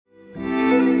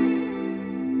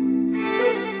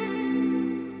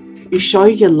You show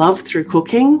your love through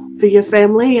cooking for your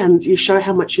family, and you show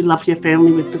how much you love your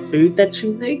family with the food that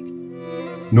you make.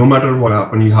 No matter what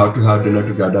happened, you have to have dinner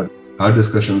together, have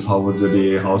discussions, how was the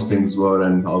day, how things were,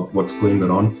 and what's going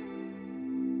on.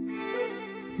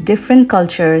 Different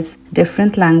cultures,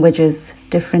 different languages,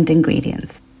 different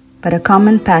ingredients, but a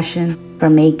common passion for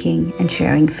making and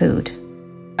sharing food.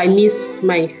 I miss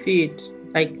my food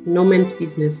like no man's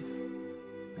business.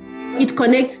 It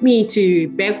connects me to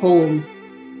back home.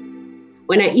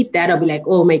 When I eat that, I'll be like,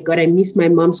 oh my God, I miss my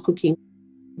mom's cooking.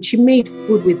 She made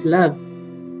food with love.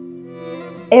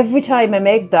 Every time I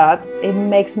make that, it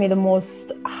makes me the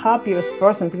most happiest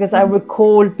person because I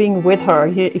recall being with her.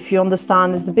 If you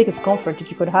understand, it's the biggest comfort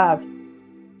that you could have.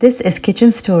 This is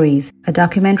Kitchen Stories, a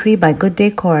documentary by Good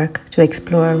Day Cork to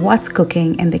explore what's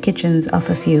cooking in the kitchens of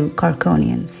a few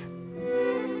Corkonians.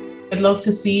 I'd love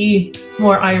to see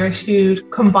more Irish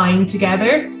food combined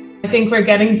together. I think we're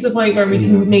getting to the point where we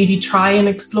can maybe try and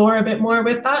explore a bit more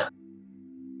with that.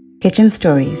 Kitchen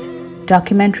Stories,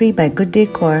 documentary by Good Day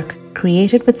Cork,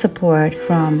 created with support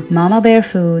from Mama Bear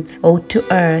Foods, Oat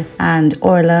to Earth, and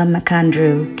Orla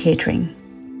McAndrew Catering.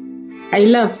 I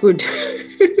love food.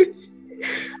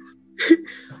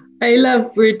 I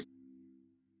love food.